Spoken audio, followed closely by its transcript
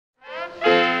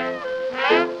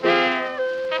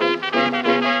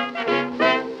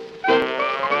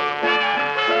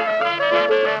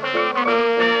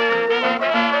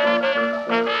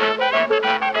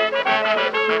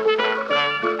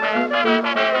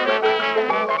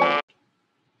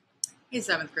Hey,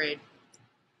 seventh grade.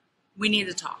 We need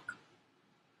to talk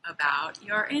about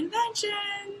your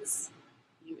inventions,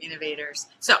 you innovators.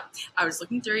 So, I was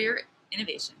looking through your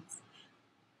innovations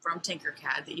from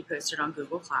Tinkercad that you posted on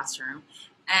Google Classroom,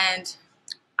 and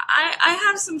I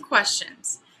have some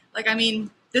questions.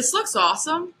 This looks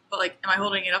awesome, but am I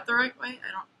holding it up the right way?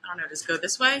 I don't know. Does it go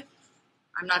this way?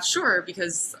 I'm not sure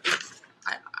because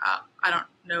I don't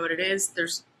know what it is.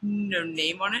 There's no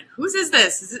name on it. Whose is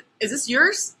this? Is this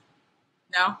yours?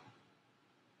 No.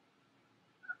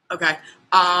 Okay.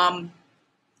 Um,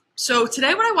 so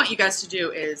today what I want you guys to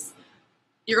do is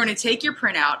you're going to take your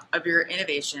printout of your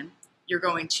innovation. You're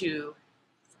going to,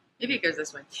 maybe it goes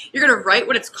this way. You're going to write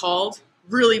what it's called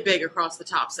really big across the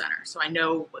top center so I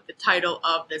know what the title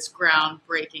of this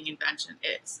groundbreaking invention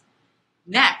is.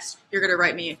 Next, you're going to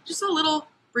write me just a little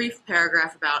brief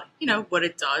paragraph about, what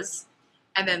it does.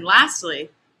 And then lastly,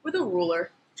 with a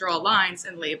ruler, draw lines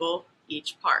and label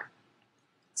each part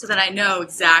so that I know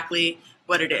exactly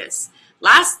what it is.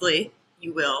 Lastly,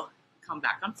 you will come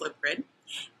back on Flipgrid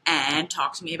and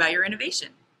talk to me about your innovation.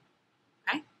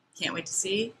 Okay? Can't wait to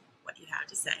see what you have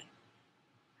to say.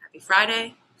 Happy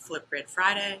Friday, Flipgrid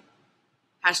Friday,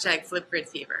 #FlipGrid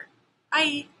Fever.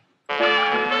 Bye!